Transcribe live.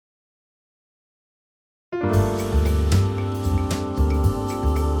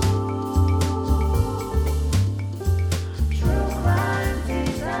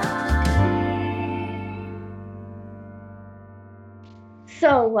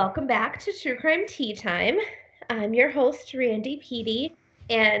So, welcome back to True Crime Tea Time. I'm your host, Randy Petey,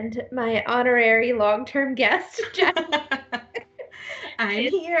 and my honorary long-term guest, Jack. I'm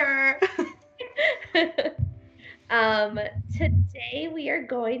here. um, Today we are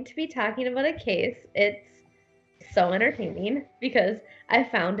going to be talking about a case. It's so entertaining because I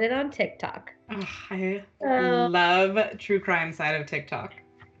found it on TikTok. I love true crime side of TikTok.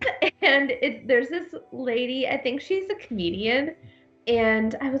 And there's this lady, I think she's a comedian,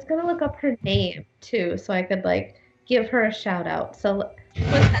 and I was gonna look up her name too, so I could give her a shout out. So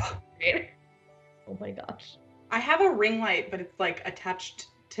oh my gosh. I have a ring light, but it's attached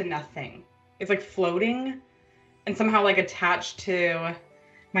to nothing. It's floating and somehow attached to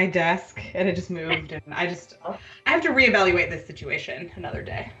my desk, and it just moved, and I have to reevaluate this situation another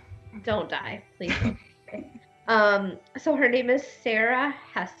day. Don't die, please. So her name is Sarah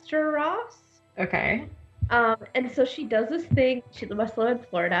Hester Ross. Okay. And so she does this thing. She must live in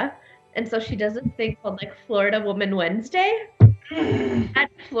Florida, and so she does this thing called Florida Woman Wednesday and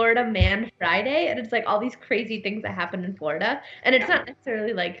Florida Man Friday, and it's all these crazy things that happen in Florida, and it's not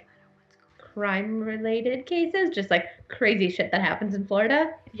necessarily crime related cases, just crazy shit that happens in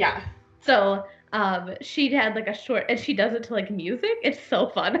Florida. Yeah. So she had a short, and she does it to music. It's so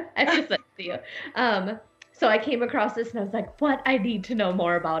fun. I just sent it to you. So I came across this and I was like, what? I need to know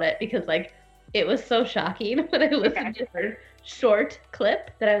more about it because it was so shocking when I listened to her short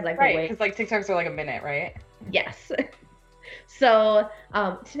clip that I was like, right, because TikToks are a minute, right? Yes. So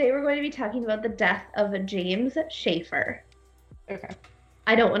today we're going to be talking about the death of James Sheaffer. Okay.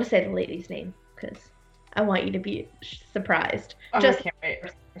 I don't want to say the lady's name because I want you to be surprised. Oh, just I can't wait.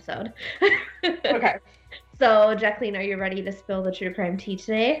 Episode. Okay. So, Jacqueline, are you ready to spill the true crime tea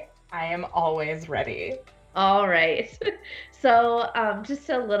today? I am always ready. All right. So, just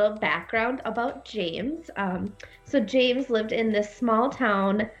a little background about James. So James lived in this small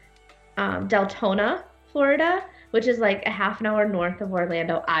town, Deltona, Florida, which is a half an hour north of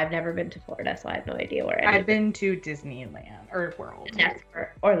Orlando. I've never been to Florida, so I have no idea where it is. I've been to Disneyland or World. And that's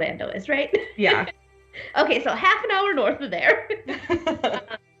where Orlando is, right? Yeah. Okay, so half an hour north of there.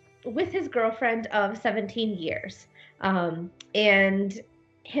 With his girlfriend of 17 years. And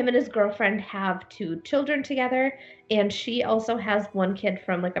him and his girlfriend have 2 children together, and she also has 1 kid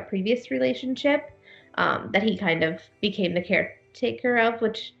from a previous relationship that he kind of became the caretaker of,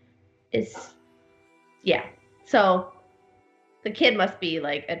 which is, yeah. So the kid must be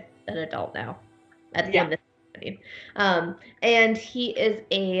an adult now. That's when this is happening. And he is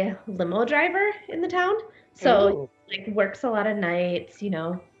a limo driver in the town, so works a lot of nights,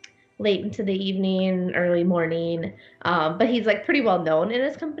 late into the evening, early morning. But he's pretty well known in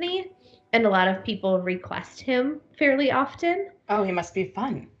his company, and a lot of people request him fairly often. Oh, he must be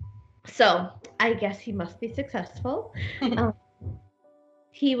fun. So I guess he must be successful.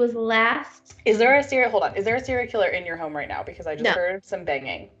 He was last. Is there a serial killer in your home right now? Because I just heard some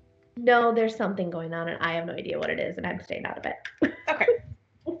banging. No, there's something going on, and I have no idea what it is, and I'm staying out of it. Okay.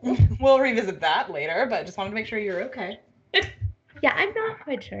 We'll revisit that later, but just wanted to make sure you're okay. Yeah, I'm not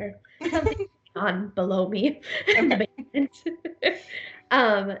quite sure. Something on below me. Okay.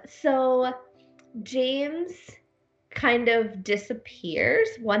 So James kind of disappears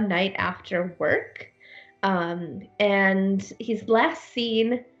one night after work. And he's last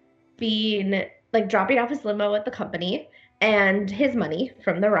seen being dropping off his limo at the company and his money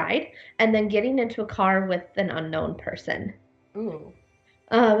from the ride, and then getting into a car with an unknown person. Ooh.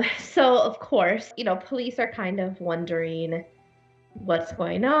 So of course, police are kind of wondering what's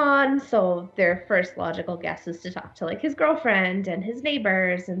going on. So their first logical guess is to talk to his girlfriend and his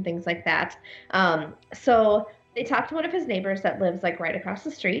neighbors and things like that. So they talked to one of his neighbors that lives right across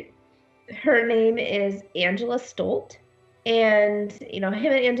the street. Her name is Angela Stolt, and him and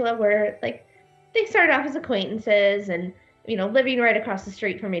Angela were they started off as acquaintances, and living right across the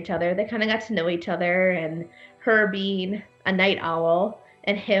street from each other, they kind of got to know each other. And her being a night owl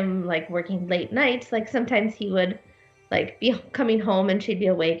and him working late nights, sometimes he would be coming home and she'd be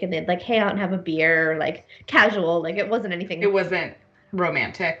awake, and they'd hang out and have a beer, casual, it wasn't anything. It wasn't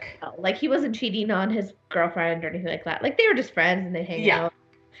romantic. He wasn't cheating on his girlfriend or anything like that. They were just friends and they'd hang out,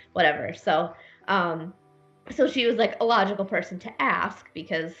 whatever. So so she was a logical person to ask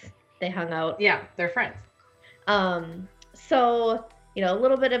because they hung out. Yeah, they're friends. So a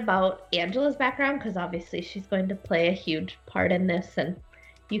little bit about Angela's background, because obviously she's going to play a huge part in this, and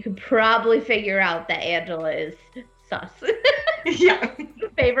you could probably figure out that Angela is sus. Yeah.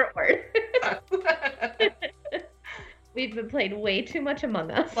 Favorite word. We've been playing way too much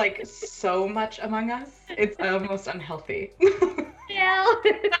Among Us. So much Among Us. It's almost unhealthy. Yeah.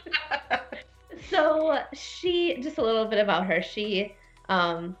 So just a little bit about her. She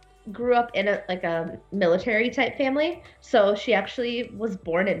grew up in a military type family. So she actually was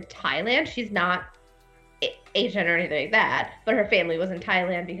born in Thailand. She's not Asian or anything like that, but her family was in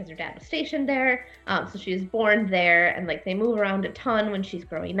Thailand because her dad was stationed there. So she was born there, and like they move around a ton when she's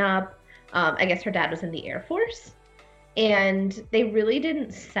growing up. I guess her dad was in the Air Force, and they really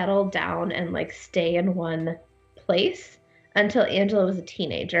didn't settle down and like stay in one place until Angela was a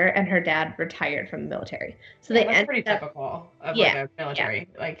teenager and her dad retired from the military. So they that's pretty ended up, typical of like yeah, a military.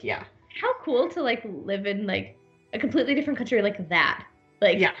 yeah. Like, yeah. How cool to like live in like a completely different country like that.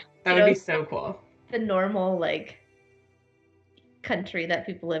 Like, Yeah, that would be so cool. The normal like country that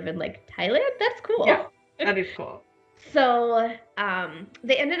people live in, like Thailand. That's cool. Yeah, that is cool. So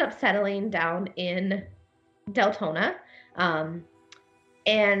they ended up settling down in Deltona.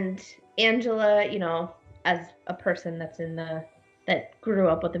 And Angela, you know, as a person that grew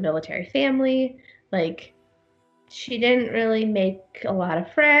up with a military family, like she didn't really make a lot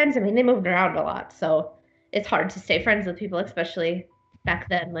of friends. I mean, they moved around a lot, so it's hard to stay friends with people, especially back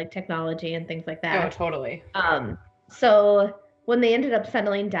then, like technology and things like that. Oh, totally. So when they ended up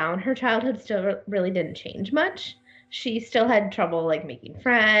settling down, her childhood still really didn't change much. She still had trouble like making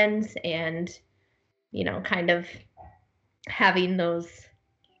friends and, you know, kind of having those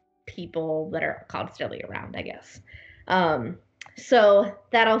people that are constantly around, I guess. So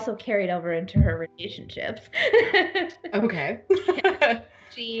that also carried over into her relationships. Okay.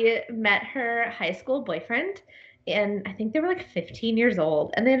 She met her high school boyfriend, and I think they were like 15 years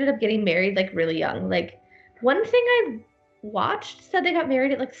old, and they ended up getting married like really young. Like one thing I watched said they got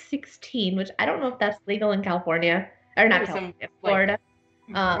married at like 16, which I don't know if that's legal in California or not California, Florida.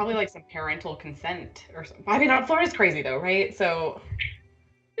 Probably like some parental consent or something. I mean, Florida's crazy though, right? So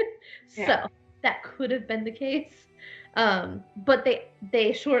yeah. So that could have been the case. But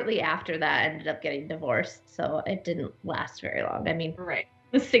they shortly after that ended up getting divorced, so it didn't last very long. I mean, right.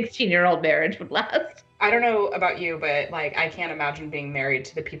 The 16-year-old marriage would last. I don't know about you, but like I can't imagine being married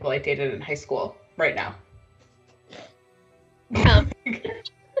to the people I dated in high school right now.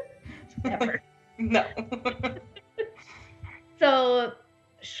 Never. No. So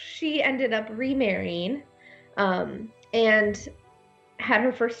she ended up remarrying, and had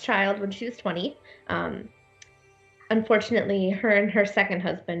her first child when she was 20. Unfortunately, her and her second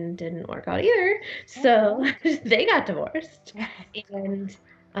husband didn't work out either, so they got divorced. And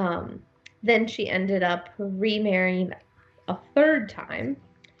then she ended up remarrying a third time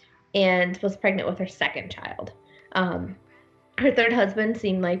and was pregnant with her second child. Her third husband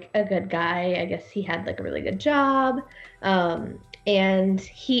seemed like a good guy. I guess he had like a really good job. And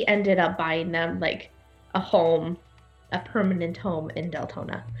he ended up buying them like a home, a permanent home in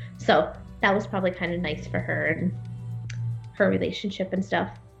Deltona. So that was probably kind of nice for her and her relationship and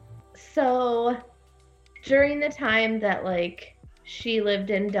stuff. So during the time that like she lived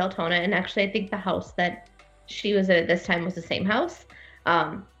in Deltona, and actually I think the house that she was in at this time was the same house.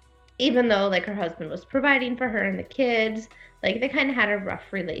 Even though like her husband was providing for her and the kids, like they kind of had a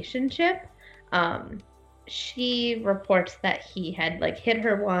rough relationship. She reports that he had like hit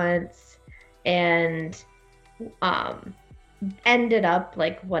her once and ended up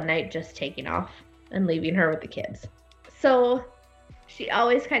like one night just taking off and leaving her with the kids. So she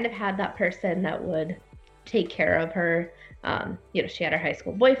always kind of had that person that would take care of her. You know, she had her high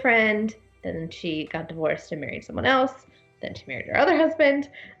school boyfriend, then she got divorced and married someone else, then she married her other husband.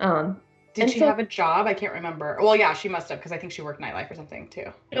 Did she have a job? I can't remember. Well, yeah, she must have, because I think she worked nightlife or something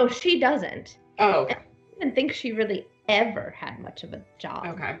too. No, she doesn't. Oh, okay. I don't even think she really ever had much of a job.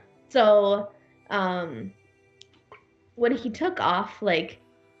 Okay. So, when he took off, like,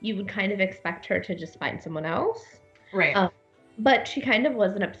 you would kind of expect her to just find someone else. Right. But she kind of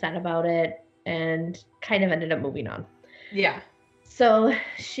wasn't upset about it and kind of ended up moving on. Yeah. So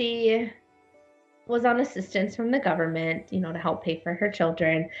she was on assistance from the government, you know, to help pay for her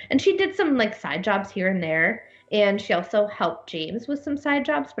children. And she did some like side jobs here and there. And she also helped James with some side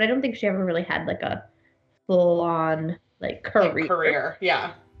jobs, but I don't think she ever really had like a full on like career.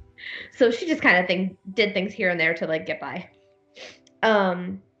 Yeah. So she just kind of did things here and there to like get by.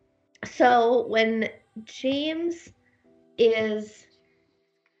 So when James is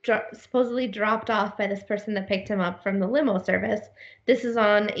supposedly dropped off by this person that picked him up from the limo service. This is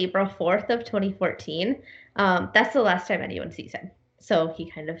on April 4th of 2014. That's the last time anyone sees him. So he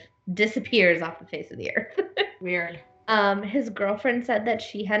kind of disappears off the face of the earth. Weird. His girlfriend said that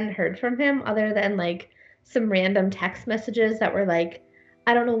she hadn't heard from him other than like some random text messages that were like,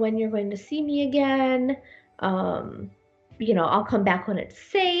 I don't know when you're going to see me again. You know, I'll come back when it's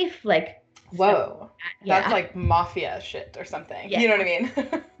safe. Like, whoa. That's like mafia shit or something. Yeah. You know what I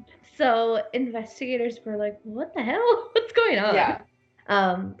mean? So investigators were like, what the hell? What's going on? Yeah.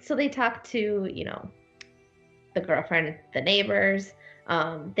 So they talk to, the girlfriend, the neighbors.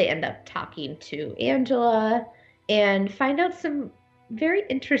 They end up talking to Angela and find out some very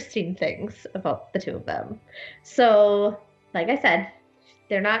interesting things about the two of them. So, like I said,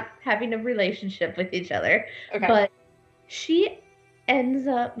 they're not having a relationship with each other, Okay. but she ends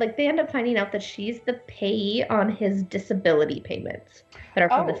up like they end up finding out that she's the payee on his disability payments that are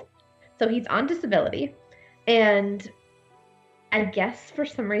from this. Oh. So he's on disability, and I guess for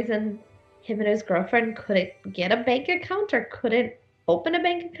some reason, him and his girlfriend couldn't get a bank account or couldn't open a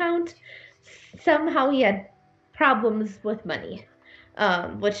bank account. Somehow he had problems with money,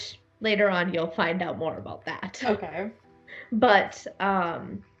 which later on you'll find out more about that. Okay. But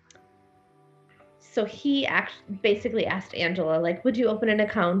so he basically asked Angela, like, would you open an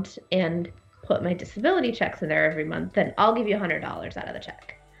account and put my disability checks in there every month, and I'll give you $100 out of the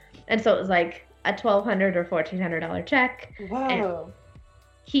check. And so it was like a $1,200 or $1,400 check. Whoa.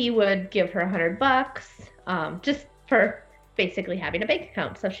 He would give her $100, just for basically having a bank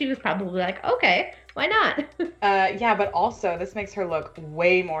account. So she was probably like, okay, why not? Yeah, but also this makes her look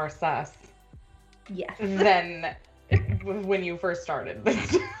way more sus. Yes. Than when you first started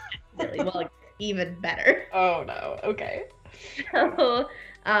this. Really, well, even better. Oh no. Okay. So,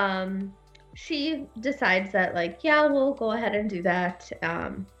 she decides that, like, yeah, we'll go ahead and do that.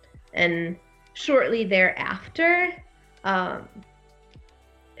 And shortly thereafter,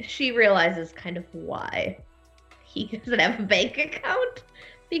 she realizes kind of why he doesn't have a bank account,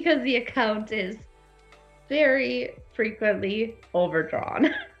 because the account is very frequently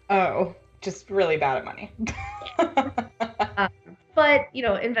overdrawn. Oh, just really bad at money. But,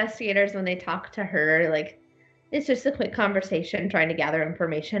 investigators, when they talk to her, like, it's just a quick conversation trying to gather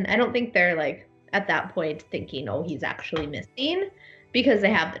information. I don't think they're, like, at that point thinking, oh, he's actually missing, because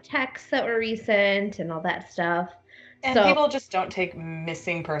they have the texts that were recent and all that stuff. And so, people just don't take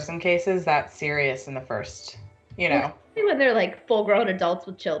missing person cases that serious in the first, when they're, like, full-grown adults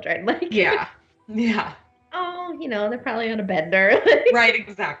with children. Like, yeah. Yeah. Oh, they're probably on a bender. Right,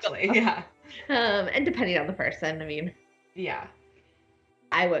 exactly. Yeah. And depending on the person, I mean. Yeah.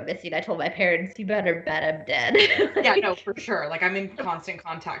 I went missing. I told my parents, you better bet I'm dead. Yeah, no, for sure. Like, I'm in constant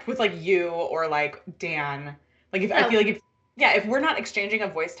contact with, like, you or, like, Dan. Like, I feel like if we're not exchanging a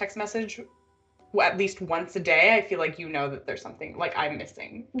voice text message at least once a day, I feel like that there's something, like, I'm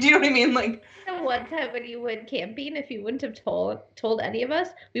missing. Do you know what I mean? Like, one time when you went camping, if you wouldn't have told any of us,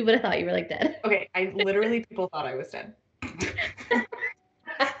 we would have thought you were, like, dead. Okay, people thought I was dead.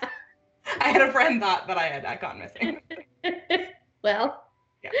 I had a friend thought that I had gone missing. Well.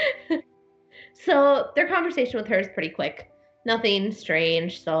 Yeah. So their conversation with her is pretty quick. Nothing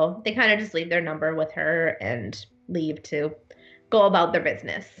strange. So they kind of just leave their number with her and leave to go about their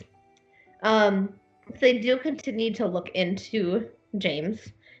business. So they do continue to look into James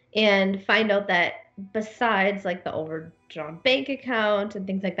and find out that besides, like, the overdrawn bank account and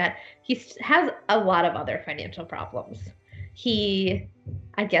things like that, he has a lot of other financial problems. He,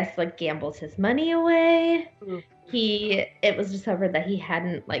 I guess, like, gambles his money away. Ooh. It was discovered that he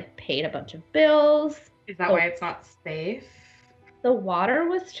hadn't, like, paid a bunch of bills. Is that why it's not safe? The water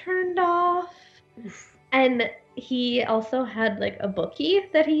was turned off. Oof. And he also had, like, a bookie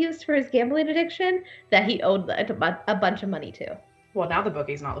that he used for his gambling addiction that he owed, like, a bunch of money to. Well, now the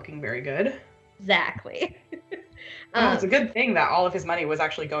bookie's not looking very good. Exactly. It's a good thing that all of his money was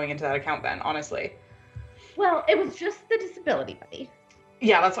actually going into that account then, honestly. Well, it was just the disability money.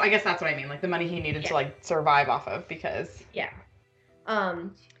 Yeah, I guess that's what I mean. Like, the money he needed to, like, survive off of, because... Yeah.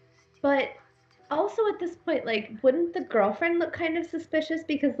 But also at this point, like, wouldn't the girlfriend look kind of suspicious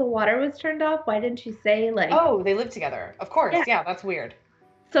because the water was turned off? Why didn't she say, like... Oh, they live together. Of course. Yeah, that's weird.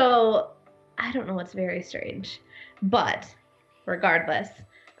 So, I don't know, it's very strange. But, regardless,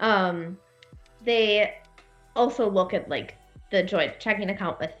 they also look at, like, the joint checking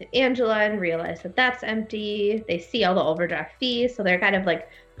account with Angela and realize that that's empty. They see all the overdraft fees, so they're kind of, like,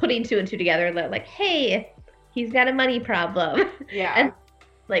 putting two and two together. And they're like, hey, he's got a money problem. Yeah. And,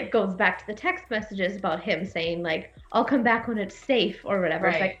 like, goes back to the text messages about him saying, like, I'll come back when it's safe or whatever.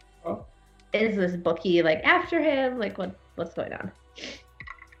 Right. It's like, well, is this bookie, like, after him? Like, what's going on?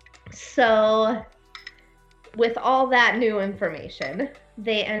 So, with all that new information,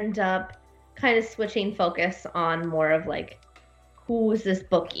 they end up kind of switching focus on more of, like, who is this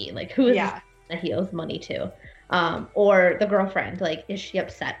bookie? Like, who is this that he owes money to? Or the girlfriend, like, is she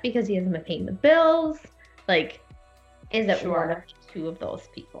upset because he hasn't been paying the bills? Like, is it one of the two of those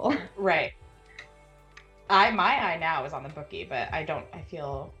people? Right. My eye now is on the bookie, but I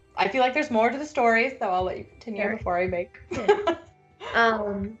feel like there's more to the story, so I'll let you continue before I make.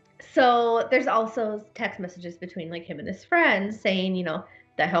 So there's also text messages between like him and his friends saying,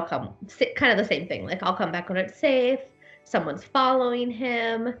 that he'll come, kind of the same thing. Like, I'll come back when it's safe. Someone's following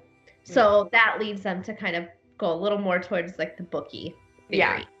him. So that leads them to kind of go a little more towards like the bookie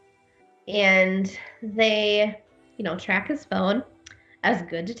theory. And they, track his phone, as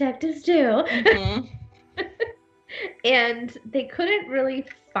good detectives do. Mm-hmm. And they couldn't really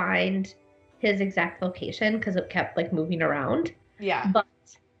find his exact location because it kept like moving around. Yeah. But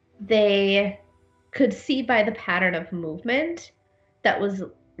they could see by the pattern of movement that was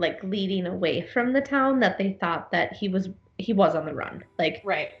like leading away from the town that they thought that he was on the run. Like,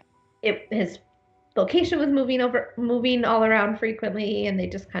 right. His location was moving all around frequently, and they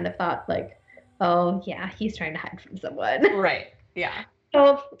just kind of thought like, oh yeah, he's trying to hide from someone. Right. Yeah.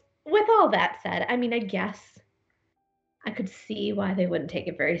 So with all that said, I mean, I guess I could see why they wouldn't take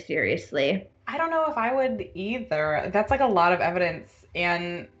it very seriously. I don't know if I would either. That's like a lot of evidence.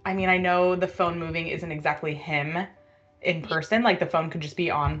 And I mean, I know the phone moving isn't exactly him in person. Like the phone could just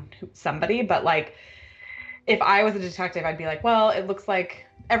be on somebody. But like, if I was a detective, I'd be like, well, it looks like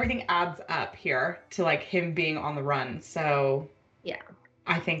everything adds up here to like him being on the run. So yeah,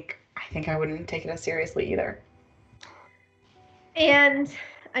 I think I wouldn't take it as seriously either. And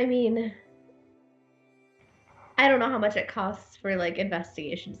I mean, I don't know how much it costs for like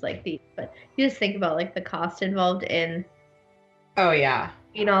investigations like these, but you just think about like the cost involved in oh yeah,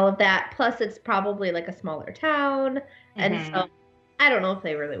 all of that. Plus it's probably like a smaller town. And so I don't know if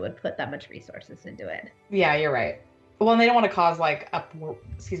they really would put that much resources into it. Yeah, you're right. Well, and they don't want to cause like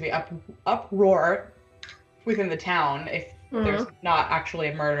uproar within the town if there's not actually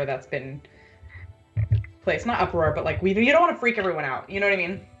a murder that's been placed. Not uproar, but like you don't want to freak everyone out. You know what I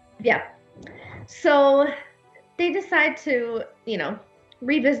mean? Yeah. So they decide to,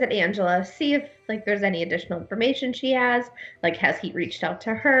 revisit Angela, see if like there's any additional information she has. Like, has he reached out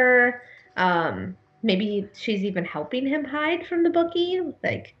to her? Maybe she's even helping him hide from the bookie.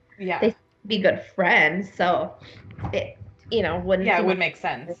 Like, they be good friends, so it, wouldn't. Yeah, it would make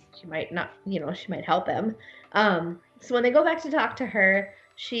sense. She might not, she might help him. So when they go back to talk to her,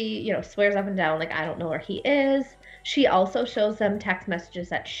 she, swears up and down like, I don't know where he is. She also shows them text messages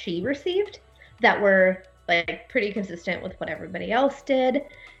that she received that were like pretty consistent with what everybody else did.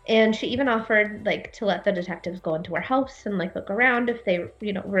 And she even offered like to let the detectives go into her house and like look around if they,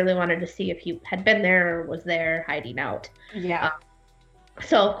 really wanted to see if he had been there or was there hiding out. Yeah.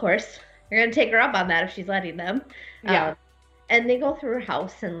 So of course they're gonna take her up on that if she's letting them. Yeah. And they go through her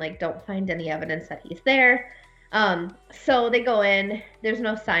house and like don't find any evidence that he's there. So they go in, there's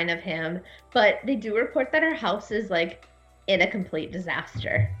no sign of him, but they do report that her house is like in a complete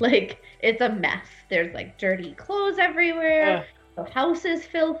disaster. Like, it's a mess. There's like dirty clothes everywhere. The house is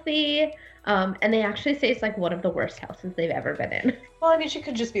filthy. And they actually say it's like one of the worst houses they've ever been in. Well, I mean, she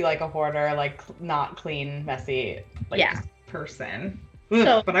could just be like a hoarder, like not clean, messy, like person.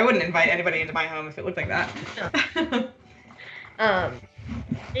 So, but I wouldn't invite anybody into my home if it looked like that. No.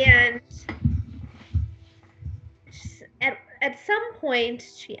 And at some point,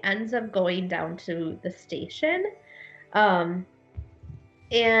 she ends up going down to the station. And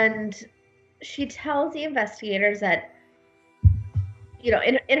she tells the investigators that,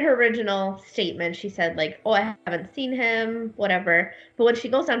 in her original statement, she said like, oh, I haven't seen him, whatever. But when she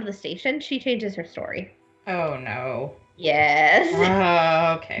goes down to the station, she changes her story. Oh, no. Yes.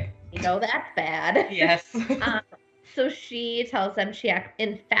 Okay. That's bad. Yes. So she tells them she,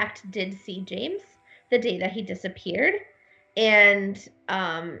 in fact, did see James the day that he disappeared. And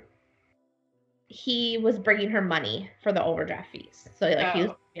he was bringing her money for the overdraft fees. So like he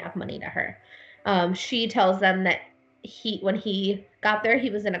was bringing off money to her. She tells them that when he got there, he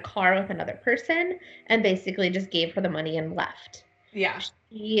was in a car with another person and basically just gave her the money and left. Yeah.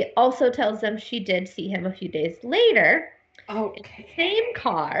 She also tells them she did see him a few days later. Okay. In the same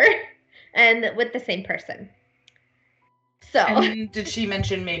car and with the same person. So. And did she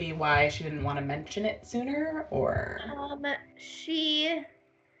mention maybe why she didn't want to mention it sooner, or? She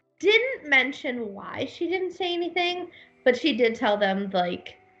didn't mention why she didn't say anything, but she did tell them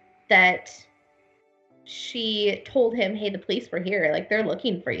like that she told him, hey, the police were here, like they're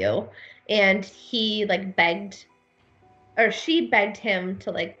looking for you. And he like she begged him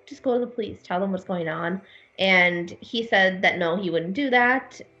to like just go to the police, tell them what's going on. And he said that no, he wouldn't do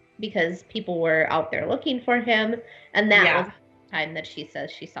that because people were out there looking for him. And that was the time that she says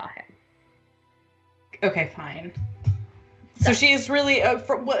she saw him. Okay, fine. So she's really,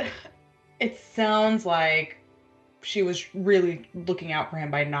 for what it sounds like, she was really looking out for him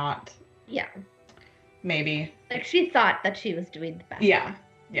by not. Yeah. Maybe. Like she thought that she was doing the best. Yeah.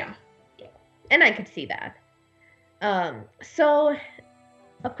 And I could see that. So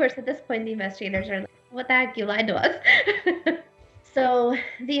Of course, at this point, the investigators are like, what the heck? You lied to us. So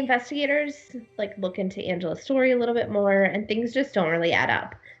the investigators like look into Angela's story a little bit more, and things just don't really add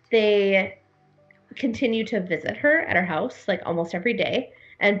up. They continue to visit her at her house like almost every day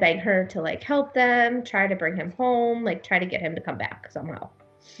and beg her to like help them, try to bring him home, like try to get him to come back somehow.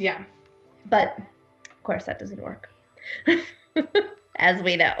 Yeah. But of course that doesn't work. As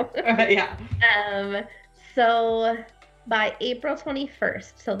we know. Yeah. So by April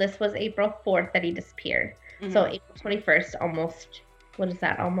 21st, so this was April 4th that he disappeared. Mhm. So April 21st, almost, what is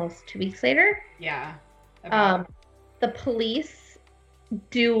that, almost 2 weeks later? Yeah. The police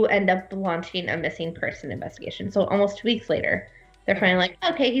do end up launching a missing person investigation. So almost 2 weeks later, they're finally like,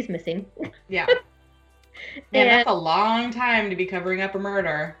 okay, he's missing. Yeah. Man, that's a long time to be covering up a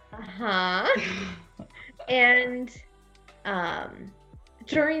murder. Uh-huh. And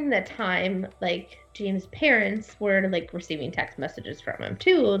during the time, like, James' parents were like receiving text messages from him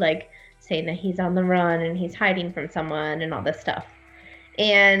too, like saying that he's on the run and he's hiding from someone and all this stuff.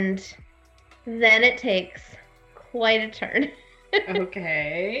 And then it takes quite a turn.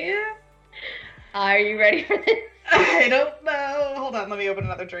 Okay. Are you ready for this? I don't know. Hold on, let me open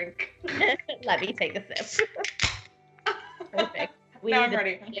another drink. Let me take a sip. Perfect. Now I'm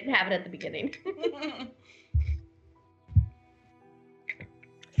ready. We didn't have it at the beginning.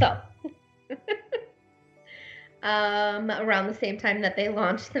 So, around the same time that they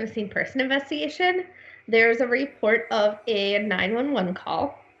launched the missing person investigation, there's a report of a 911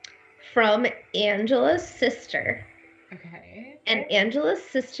 call from Angela's sister. Okay. And Angela's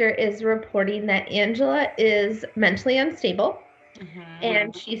sister is reporting that Angela is mentally unstable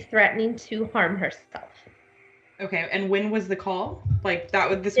and she's threatening to harm herself. Okay, and when was the call? Like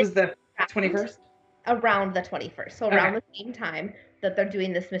this was the 21st? Around the 21st. So around the same time that they're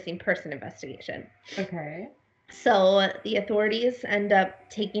doing this missing person investigation. Okay. So the authorities end up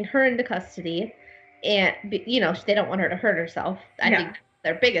taking her into custody, and they don't want her to hurt herself. I think that's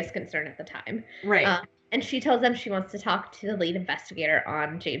their biggest concern at the time. Right. And she tells them she wants to talk to the lead investigator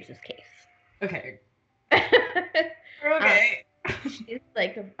on James's case. Okay. Okay. She's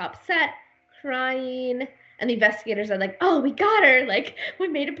like upset, crying, and the investigators are like, "Oh, we got her! Like, we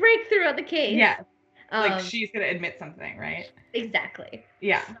made a breakthrough on the case." Yeah. Like she's gonna admit something, right? Exactly.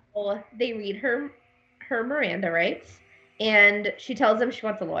 Yeah. So they read her Miranda rights, and she tells them she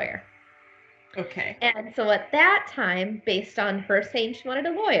wants a lawyer. Okay. And so at that time, based on her saying she wanted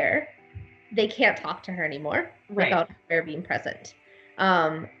a lawyer, they can't talk to her anymore without her being present.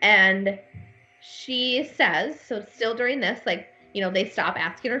 And she says, so it's still during this, like, they stop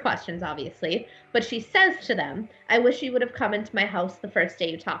asking her questions, obviously, but she says to them, "I wish you would have come into my house the first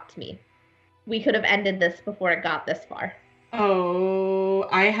day you talked to me. We could have ended this before it got this far." Oh,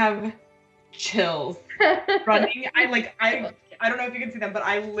 I have chills running. I don't know if you can see them, but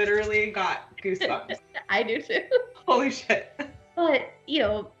I literally got goosebumps. I do too. Holy shit. But,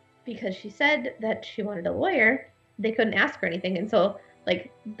 because she said that she wanted a lawyer, they couldn't ask her anything. And so,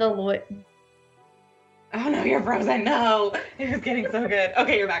 like, the lawyer... Oh, no, you're frozen. No. It was getting so good.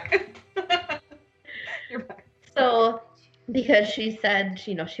 Okay, you're back. You're back. So, because she said,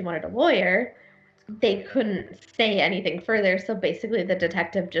 she wanted a lawyer, they couldn't say anything further. So basically the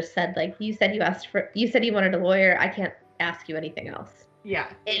detective just said, like, you said you wanted a lawyer. I can't ask you anything else. Yeah.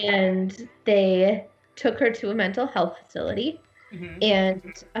 And they took her to a mental health facility.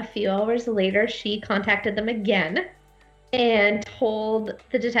 And a few hours later, she contacted them again and told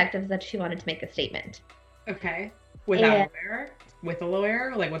the detectives that she wanted to make a statement. Okay. Without a lawyer? With a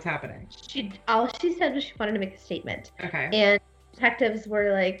lawyer? Like, what's happening? All she said was she wanted to make a statement. Okay. And detectives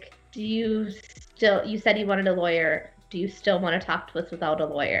were like, you said you wanted a lawyer. Do you still want to talk to us without a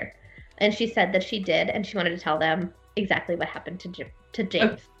lawyer? And she said that she did, and she wanted to tell them exactly what happened to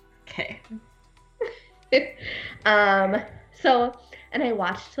James. Okay. So, and I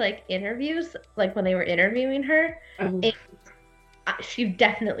watched, like, interviews, like, when they were interviewing her, and she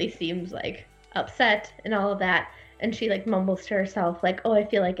definitely seems, like, upset and all of that, and she, like, mumbles to herself, like, "Oh, I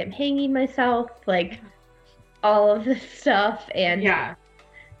feel like I'm hanging myself," like, all of this stuff, and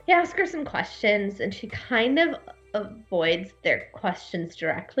they ask her some questions, and she kind of avoids their questions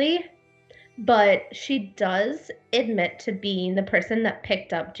directly, but she does admit to being the person that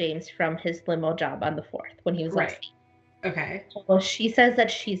picked up James from his limo job on the 4th when he was last seen. Okay. Well, she says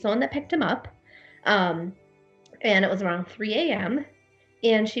that she's the one that picked him up, and it was around 3 a.m.,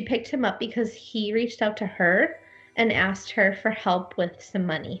 and she picked him up because he reached out to her and asked her for help with some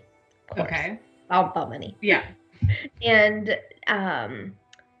money. Of course. Okay. About money. Yeah. And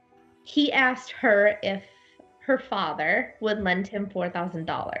he asked her if her father would lend him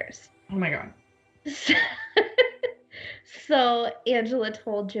 $4,000. Oh my God. So Angela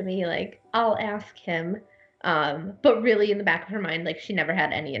told Jimmy, like, I'll ask him. But really in the back of her mind, like, she never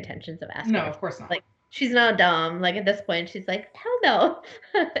had any intentions of asking No, him. of course not. Like, she's not dumb. Like, at this point, she's like, hell no.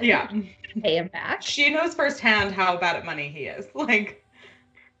 Yeah. Pay him back. She knows firsthand how bad at money he is. Like,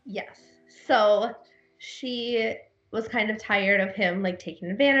 Yes. So she was kind of tired of him, like, taking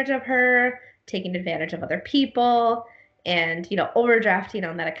advantage of her, taking advantage of other people, and, overdrafting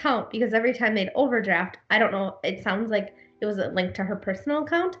on that account, because every time they'd overdraft, I don't know, it sounds like it was a link to her personal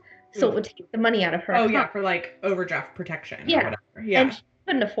account, so it would take the money out of her account. yeah, for like overdraft protection Yeah. or whatever. Yeah. And she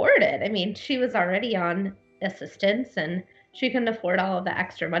couldn't afford it. I mean, she was already on assistance, and she couldn't afford all of the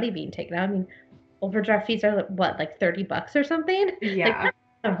extra money being taken out. I mean, overdraft fees are what, like $30 or something? Yeah. Like, that's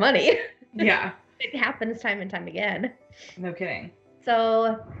a lot of money. Yeah. It happens time and time again. No kidding.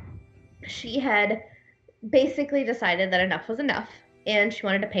 So she had basically decided that enough was enough, and she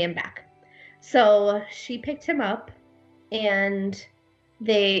wanted to pay him back. So she picked him up, and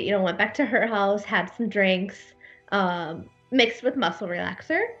they, went back to her house, had some drinks, mixed with muscle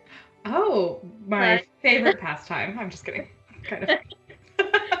relaxer. Oh, my favorite pastime. I'm just kidding. Kind of.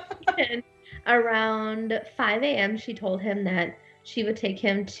 And around 5 a.m., she told him that she would take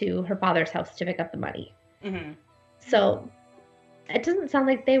him to her father's house to pick up the money. Mm-hmm. So it doesn't sound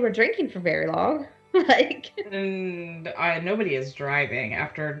like they were drinking for very long. And nobody is driving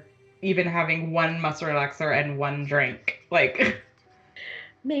after even having one muscle relaxer and one drink. Like,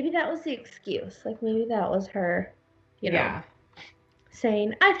 maybe that was the excuse. Like, maybe that was her,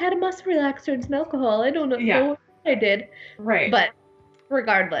 saying, I've had a muscle relaxer and some alcohol. I don't know what I did. Right. But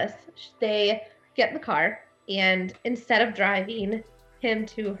regardless, they get in the car, and instead of driving him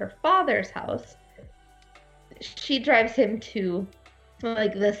to her father's house, she drives him to,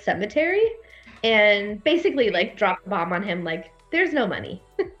 like, the cemetery and basically, like, dropped the bomb on him, like, there's no money.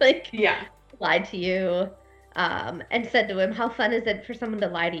 Like, lied to you, and said to him, how fun is it for someone to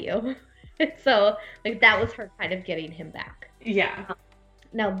lie to you? So, like, that was her kind of getting him back. Yeah.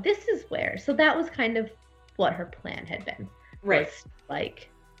 Now, this is where, so that was kind of what her plan had been. Right. Was, like,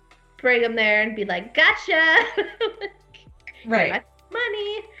 bring him there and be like, gotcha! Right.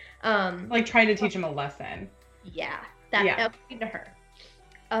 Money. Like, trying to teach him a lesson. Yeah. That was to her.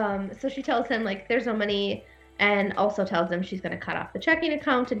 So she tells him, like, there's no money, and also tells him she's going to cut off the checking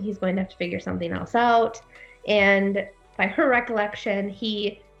account, and he's going to have to figure something else out. And by her recollection,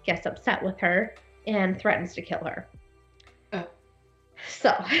 he gets upset with her and threatens to kill her.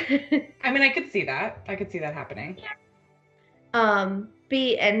 So. I mean, I could see that. I could see that happening.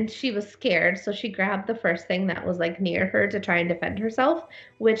 And she was scared, so she grabbed the first thing that was, like, near her to try and defend herself,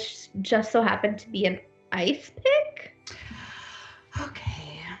 which just so happened to be an ice pick. Okay.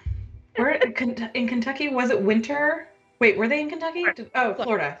 Where in Kentucky? Was it winter? Wait, were they in Kentucky?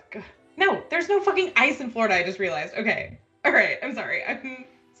 Florida. No, there's no fucking ice in Florida, I just realized. Okay. All right, I'm sorry. I'm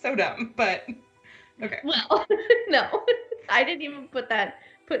so dumb, but okay. Well, no. I didn't even put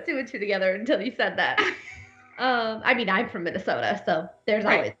two and two together until you said that. I mean, I'm from Minnesota, so there's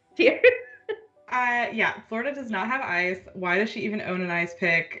always here. Florida does not have ice. Why does she even own an ice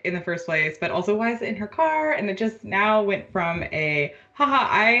pick in the first place? But also, why is it in her car? And it just now went from a, haha,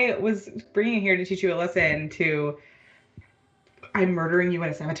 I was bringing it here to teach you a lesson to, I'm murdering you in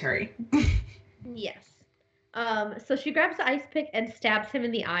a cemetery. Yes. So she grabs the ice pick and stabs him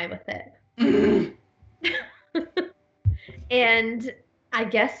in the eye with it. And I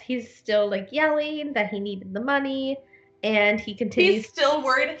guess he's still, like, yelling that he needed the money, and he continues. He's still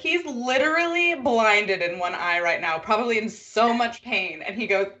worried. He's literally blinded in one eye right now, probably in so much pain. And he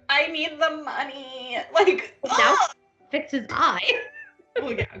goes, I need the money. Like, now fix his eye.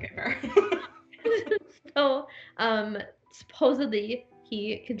 Well, yeah, okay, fair. So, supposedly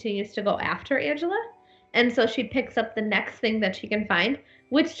he continues to go after Angela. And so she picks up the next thing that she can find,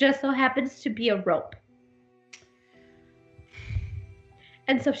 which just so happens to be a rope.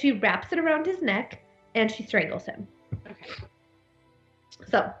 And so she wraps it around his neck, and she strangles him. Okay.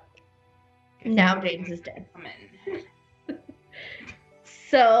 So, now James is dead.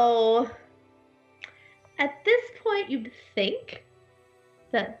 So, at this point, you'd think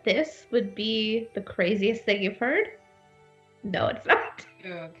that this would be the craziest thing you've heard. No, it's not.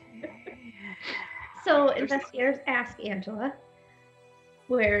 Okay. So, investigators ask Angela,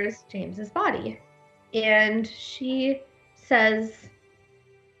 where's James's body? And she says,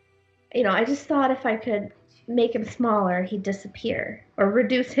 I just thought if I could make him smaller, he'd disappear. Or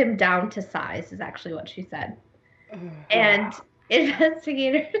reduce him down to size is actually what she said. And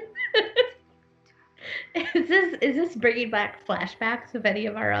investigators... Is this bringing back flashbacks of any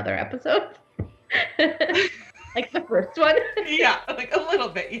of our other episodes? Like the first one? Yeah, like a little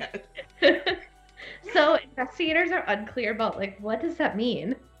bit, yes. So investigators are unclear about like what does that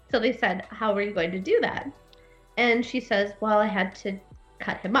mean? So they said, "How are you going to do that?" And she says, "Well, I had to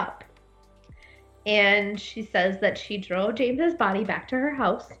cut him up." And she says that she drove James's body back to her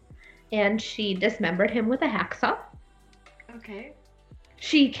house and she dismembered him with a hacksaw. Okay.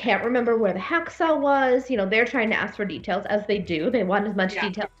 She can't remember where the hacksaw was. You know, they're trying to ask for details as they do. They want as much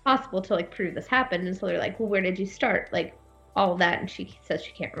detail as possible to like prove this happened. And so they're like, well, where did you start? Like all of that. And she says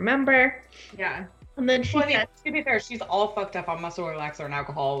she can't remember. Yeah. And then she said, to be fair, she's all fucked up on muscle relaxer and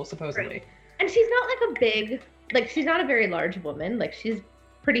alcohol, supposedly. Right. And she's not like a big, like she's not a very large woman. Like she's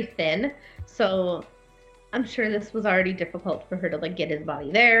pretty thin. So I'm sure this was already difficult for her to like get his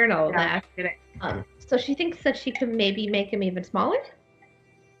body there and all of that. So she thinks that she could maybe make him even smaller.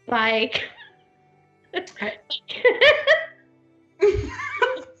 Like,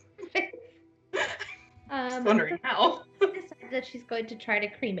 wondering how. She decides that she's going to try to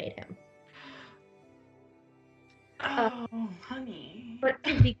cremate him. Oh, honey. But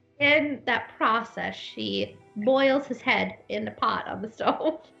to begin that process, she boils his head in a pot on the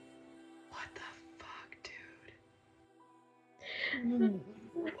stove. What the fuck, dude?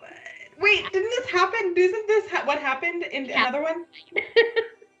 What? Wait, didn't this happen? Isn't this what happened in another one?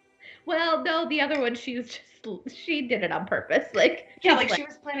 Well, no, the other one she did it on purpose. Like yeah, like she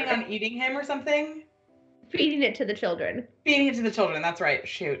was planning on eating him or something. Feeding it to the children. Feeding it to the children. That's right.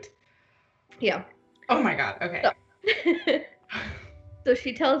 Shoot. Yeah. Oh my God. Okay. So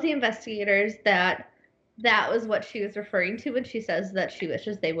she tells the investigators that was what she was referring to when she says that she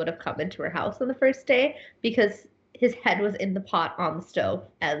wishes they would have come into her house on the first day because his head was in the pot on the stove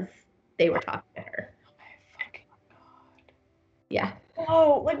as they were talking to her. Oh my fucking God. Yeah.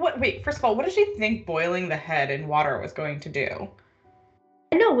 Oh, like what? Wait, first of all, what did she think boiling the head in water was going to do?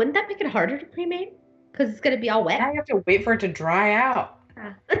 I know, wouldn't that make it harder to cremate? Because it's going to be all wet. Now you have to wait for it to dry out.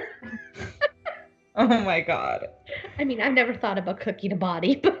 Oh my God. I mean, I've never thought about cooking a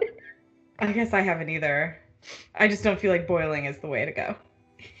body, but I guess I haven't either. I just don't feel like boiling is the way to go.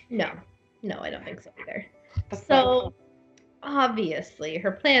 No, I don't think so either. So, obviously,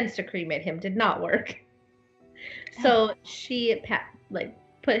 her plans to cremate him did not work. So she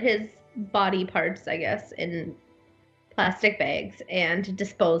put his body parts, I guess, in plastic bags and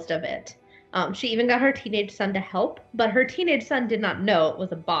disposed of it. She even got her teenage son to help, but her teenage son did not know it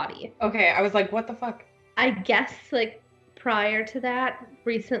was a body. Okay, I was like, what the fuck? I guess, like, prior to that,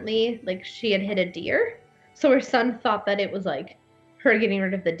 recently, like, she had hit a deer. So her son thought that it was, like, her getting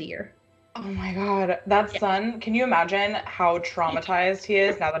rid of the deer. Oh my God. That son, can you imagine how traumatized he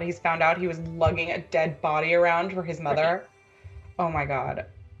is now that he's found out he was lugging a dead body around for his mother? Oh my God.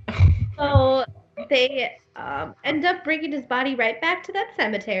 So they end up bringing his body right back to that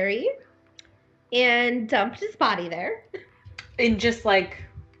cemetery and dumped his body there. In just like...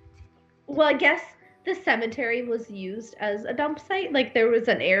 Well, I guess the cemetery was used as a dump site. Like there was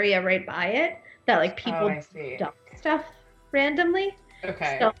an area right by it that like people dumped stuff randomly.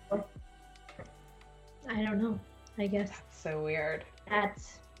 Okay. So I don't know. I guess that's so weird.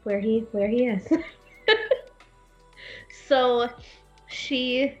 That's where he is. So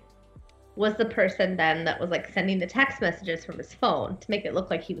she was the person then that was like sending the text messages from his phone to make it look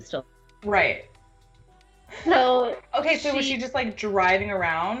like he was still right. So okay, so was she just like driving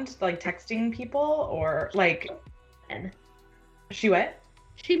around, like texting people, or like? She what?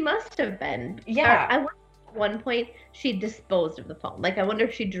 She must have been. Yeah. I wonder at one point she disposed of the phone. Like I wonder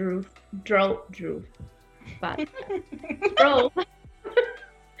if she drove, drove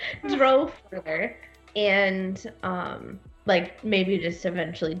further and like maybe just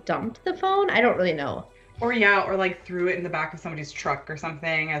eventually dumped the phone. I don't really know. Or yeah, or like threw it in the back of somebody's truck or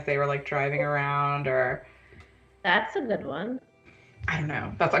something as they were like driving around, or. That's a good one. I don't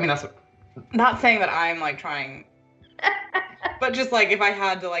know. That's not saying that I'm like trying, but just like if I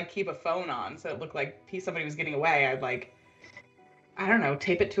had to like keep a phone on so it looked like somebody was getting away, I'd like, I don't know,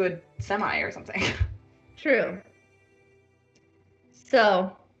 tape it to a semi or something. True.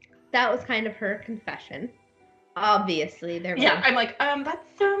 So that was kind of her confession. Obviously, there was... Yeah, I'm like,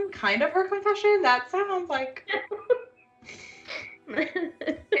 that's kind of her confession. That sounds like...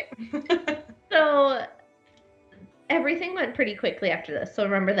 So, everything went pretty quickly after this. So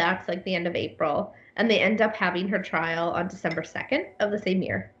remember, that's like the end of April. And they end up having her trial on December 2nd of the same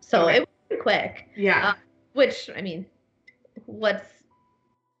year. So it was pretty quick. Yeah. Which, I mean, what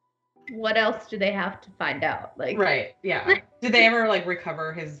else do they have to find out? Like, right, yeah. Did they ever, like,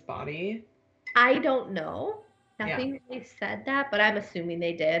 recover his body? I don't know. Nothing really said that, but I'm assuming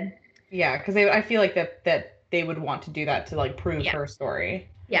they did. Yeah, because I feel like that they would want to do that to like prove her story.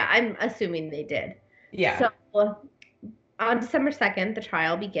 Yeah, I'm assuming they did. Yeah. So on December 2nd, the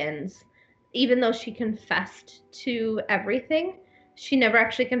trial begins. even though she confessed to everything, she never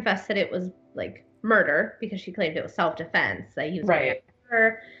actually confessed that it was like murder because she claimed it was self-defense, that he was going after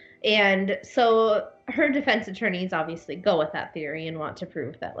her. And so her defense attorneys obviously go with that theory and want to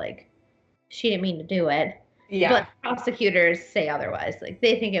prove that like she didn't mean to do it. Yeah. But prosecutors say otherwise. Like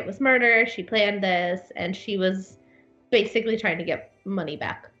they think it was murder, she planned this, and she was basically trying to get money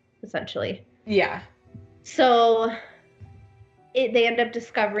back, essentially. Yeah. So they end up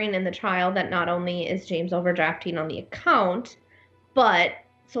discovering in the trial that not only is James overdrafting on the account, but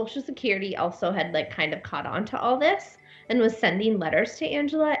Social Security also had like kind of caught on to all this and was sending letters to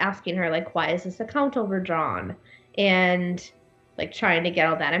Angela asking her like, why is this account overdrawn? And like trying to get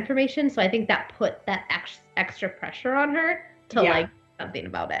all that information. So I think that put that extra pressure on her to like do something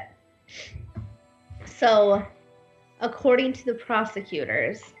about it. So according to the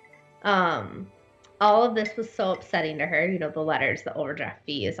prosecutors, all of this was so upsetting to her, you know, the letters, the overdraft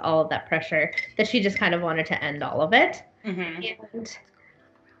fees, all of that pressure, that she just kind of wanted to end all of it. Mm-hmm. And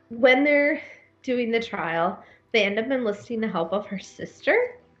when they're doing the trial, they end up enlisting the help of her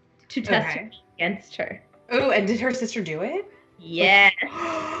sister to testify against her. Oh, and did her sister do it? Yes.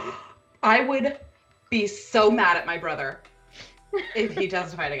 I would be so mad at my brother if he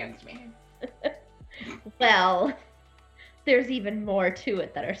testified against me. Well, there's even more to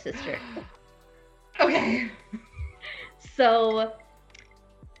it that her sister. Okay. So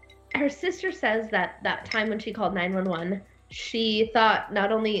her sister says that time when she called 911, she thought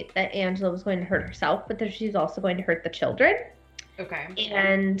not only that Angela was going to hurt herself, but that she's also going to hurt the children. Okay.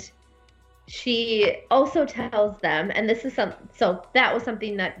 And she also tells them, and this is so that was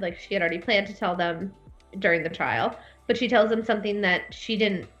something that like she had already planned to tell them during the trial, but she tells them something that she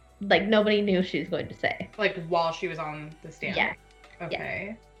didn't, like nobody knew she was going to say. Like while she was on the stand? Yeah. Okay.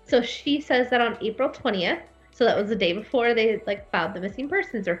 Yeah. So she says that on April 20th, so that was the day before they like filed the missing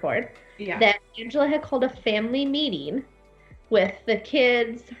persons report, that Angela had called a family meeting with the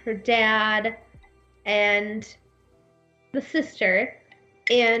kids, her dad, and the sister,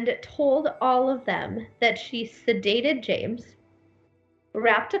 and told all of them that she sedated James,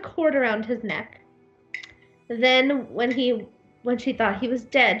 wrapped a cord around his neck. Then when she thought he was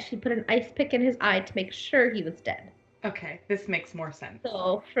dead, she put an ice pick in his eye to make sure he was dead. Okay, this makes more sense.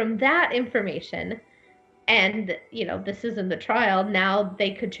 So from that information, and you know, this is in the trial, now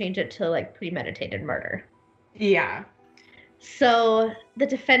they could change it to like premeditated murder. Yeah. So the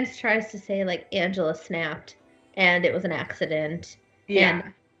defense tries to say like Angela snapped and it was an accident. Yeah.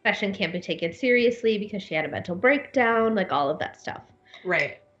 And confession can't be taken seriously because she had a mental breakdown, like all of that stuff.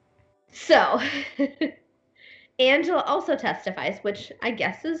 Right. So Angela also testifies, which I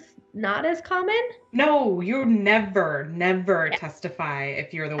guess is not as common. No, you never testify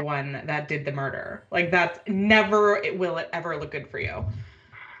if you're the one that did the murder. Like that's never, will it ever look good for you.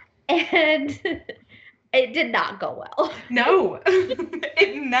 And it did not go well. No,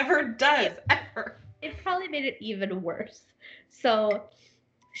 it never does, ever. It probably made it even worse. So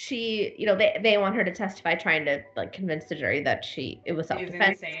she, you know, they want her to testify, trying to like convince the jury that it was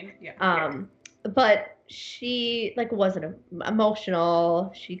self-defense. Insane. Yeah. But she like wasn't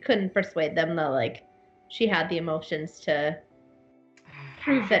emotional. She couldn't persuade them that like she had the emotions to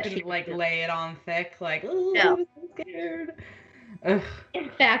prove that she like lay it on thick. Like, oh, no. I'm so scared. Ugh. In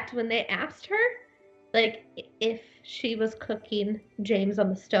fact, when they asked her like if she was cooking James on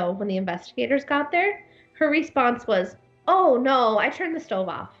the stove when the investigators got there, her response was, "Oh no, I turned the stove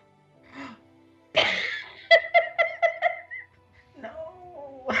off."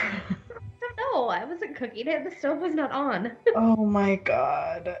 No, I wasn't cooking it. The stove was not on. Oh my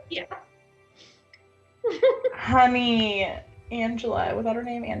God. Yeah. Honey, Angela. Was that her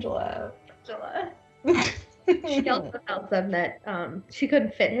name? Angela. She also tells them that she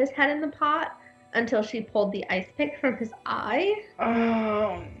couldn't fit his head in the pot until she pulled the ice pick from his eye.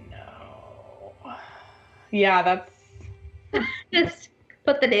 Oh no. Yeah, that's... Just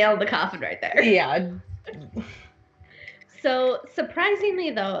put the nail in the coffin right there. Yeah. So, surprisingly,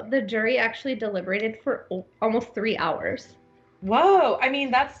 though, the jury actually deliberated for almost 3 hours. Whoa. I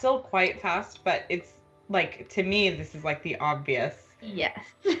mean, that's still quite fast, but it's, like, to me, this is, like, the obvious. Yes.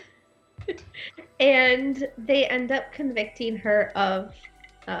 And they end up convicting her of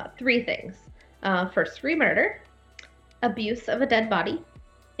 3 things. First-degree murder, abuse of a dead body,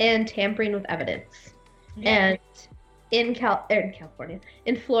 and tampering with evidence. Yeah. And in California,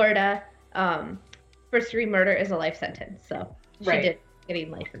 in Florida, first-degree murder is a life sentence, so she did getting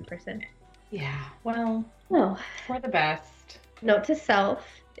life in prison. Yeah, well, for the best. Note to self,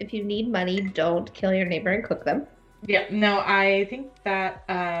 if you need money, don't kill your neighbor and cook them. Yeah, no, I think that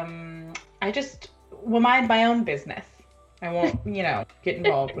I just will mind my own business. I won't, get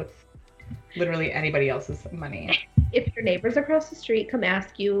involved with literally anybody else's money. If your neighbors across the street come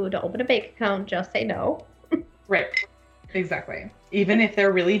ask you to open a bank account, just say no. Right. Exactly. Even if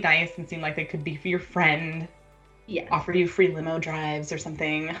they're really nice and seem like they could be for your friend, Yes. offer you free limo drives or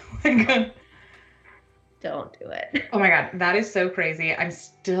something. Like, don't do it. oh my God, that is so crazy. I'm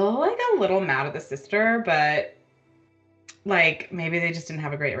still like a little mad at the sister, but like maybe they just didn't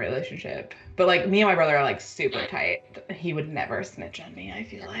have a great relationship. But like me and my brother are like super tight. He would never snitch on me, I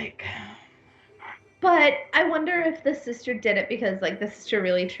feel like. But I wonder if the sister did it because like the sister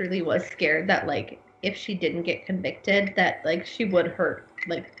really truly was scared that like if she didn't get convicted that like she would hurt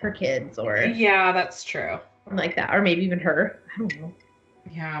like her kids or Yeah, that's true. like that, or maybe even her. I don't know.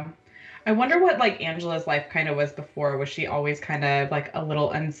 Yeah. I wonder what like Angela's life kind of was before. Was she always kind of like a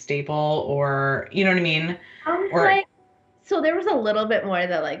little unstable or you know what I mean? Or Like, so there was a little bit more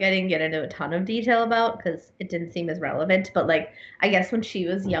that like I didn't get into a ton of detail about because it didn't seem as relevant. But like I guess when she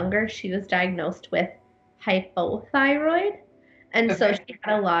was younger, she was diagnosed with hypothyroid, and so okay. she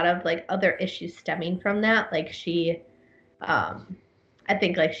had a lot of like other issues stemming from that. Like she, I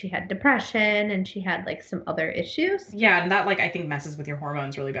think like she had depression and she had like some other issues. Yeah, and that like I think messes with your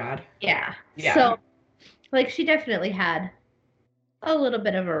hormones really bad. Yeah. Yeah. So like she definitely had a little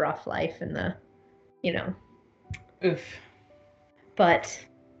bit of a rough life in the, you know, Oof. but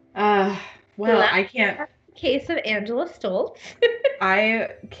Well, I can't. Case of Angela Stoltz.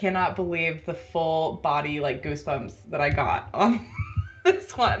 I cannot believe the full body like goosebumps that I got on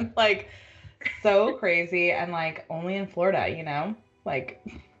this one. Like so crazy and like only in Florida, you know? Like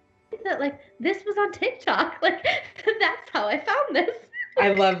That like this was on TikTok. Like that's how I found this. I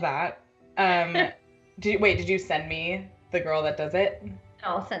love that. Did you send me the girl that does it?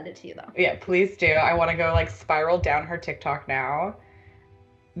 I'll send it to you though. Yeah, please do. I want to go like spiral down her TikTok now.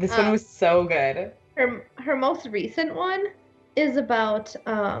 This one was so good. Her most recent one is about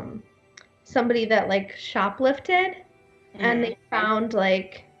somebody that like shoplifted and they found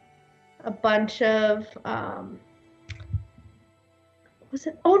like a bunch of was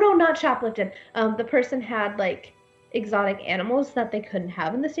it, oh no, not shoplifted, the person had like exotic animals that they couldn't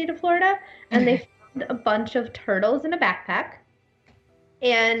have in the state of Florida, and they found a bunch of turtles in a backpack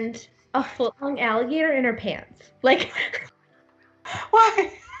and a foot-long alligator in her pants. Like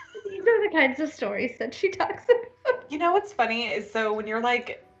why? These are the kinds of stories that she talks about. You know what's funny is so when you're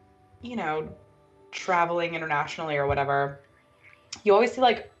like, you know, traveling internationally or whatever, you always see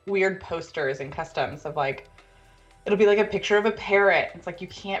like weird posters in customs of like, it'll be like a picture of a parrot. It's like you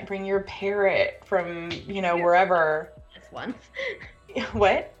can't bring your parrot from, you know, wherever. This once.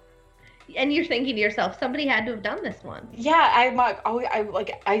 What? And you're thinking to yourself, somebody had to have done this one. Yeah, I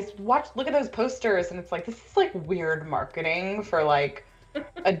look at those posters and it's like this is like weird marketing for like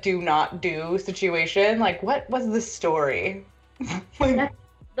a do not do situation. Like what was the story? That's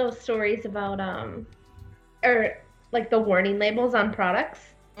those stories about or like the warning labels on products.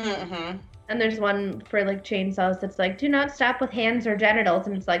 Mm-hmm. And there's one for like chainsaws that's like, do not stop with hands or genitals,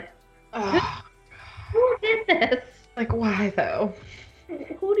 and it's like, who did this? Like why though?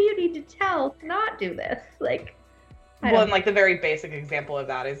 Who do you need to tell to not do this? Like, well, and like the very basic example of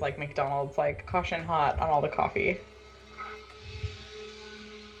that is like McDonald's, like caution hot on all the coffee.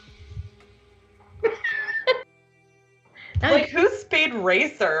 Like who's Speed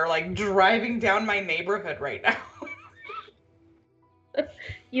Racer like driving down my neighborhood right now?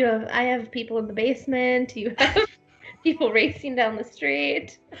 I have people in the basement. You have people racing down the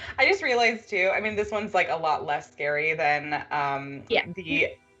street. I just realized too, I mean, this one's like a lot less scary than the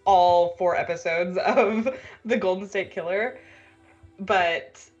all 4 episodes of The Golden State Killer.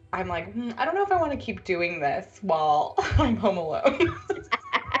 But I'm like, I don't know if I want to keep doing this while I'm home alone.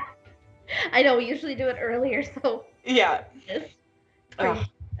 I know, we usually do it earlier, so. Yeah.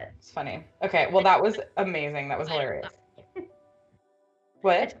 It's funny. Okay, well, that was amazing. That was hilarious.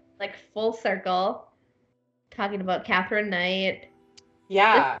 What? Like full circle, talking about Catherine Knight.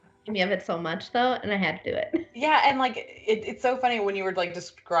 Yeah. Me of it so much though, and I had to do it. Yeah, and like it's so funny when you were like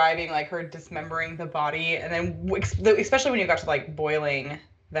describing like her dismembering the body, and then especially when you got to like boiling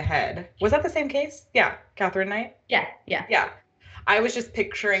the head. Was that the same case? Yeah, Catherine Knight. Yeah. I was just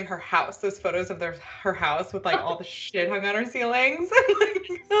picturing her house, those photos of her house with like all the shit hung on her ceilings. Like,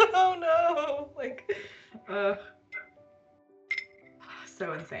 oh no, like,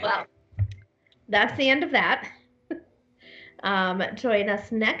 so insane. Well, that's the end of that. Join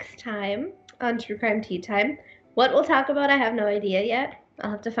us next time on True Crime Tea Time. What we'll talk about, I have no idea yet.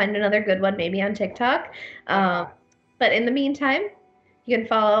 I'll have to find another good one, maybe on TikTok. But in the meantime, you can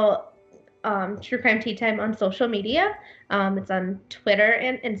follow True Crime Tea Time on social media. It's on Twitter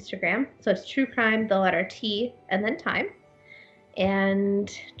and Instagram. So it's True Crime, the letter T, and then time.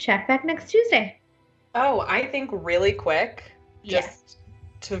 and check back next Tuesday. Oh, I think really quick, Yes.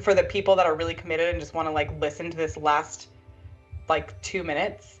 for the people that are really committed and just want to like listen to this last like 2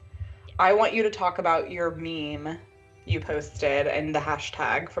 minutes, I want you to talk about your meme you posted and the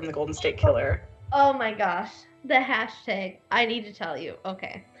hashtag from the Golden State Killer. Oh my gosh. The hashtag. I need to tell you.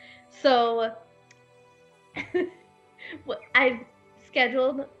 Okay. So I've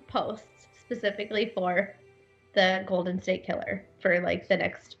scheduled posts specifically for the Golden State Killer for like the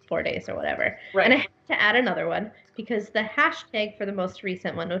next 4 days or whatever. Right. And I had to add another one because the hashtag for the most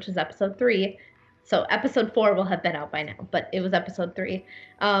recent one, which is episode 3, so episode 4 will have been out by now, but it was episode 3,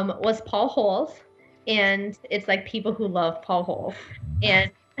 was Paul Holes. And it's like people who love Paul Holes.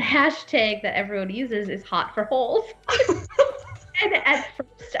 And the hashtag that everyone uses is hot for holes. And at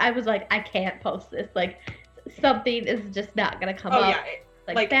first I was like, I can't post this. Like something is just not gonna come up.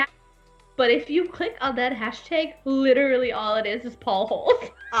 Yeah. Like that. But if you click on that hashtag, literally all it is Paul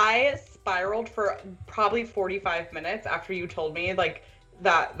Holes. I spiraled for probably 45 minutes after you told me like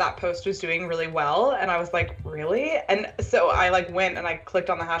that post was doing really well, and I was like, really? And so I like went and I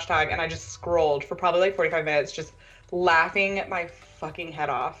clicked on the hashtag and I just scrolled for probably like 45 minutes just laughing my fucking head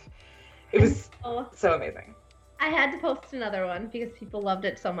off. It was so amazing. I had to post another one because people loved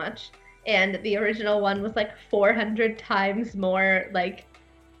it so much, and the original one was like 400 times more like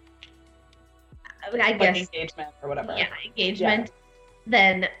I guess engagement or whatever. Yeah, engagement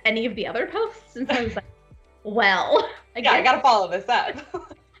than any of the other posts. And so I was like, well, I gotta follow this up.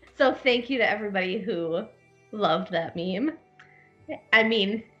 So thank you to everybody who loved that meme. I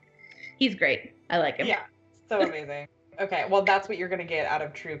mean, he's great. I like him. Yeah, so amazing. Okay, well, that's what you're gonna get out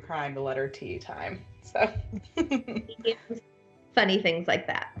of true crime, the letter T time. So funny things like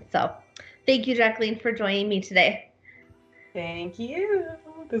that. So thank you, Jacqueline, for joining me today. Thank you.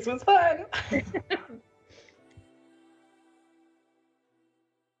 This was fun.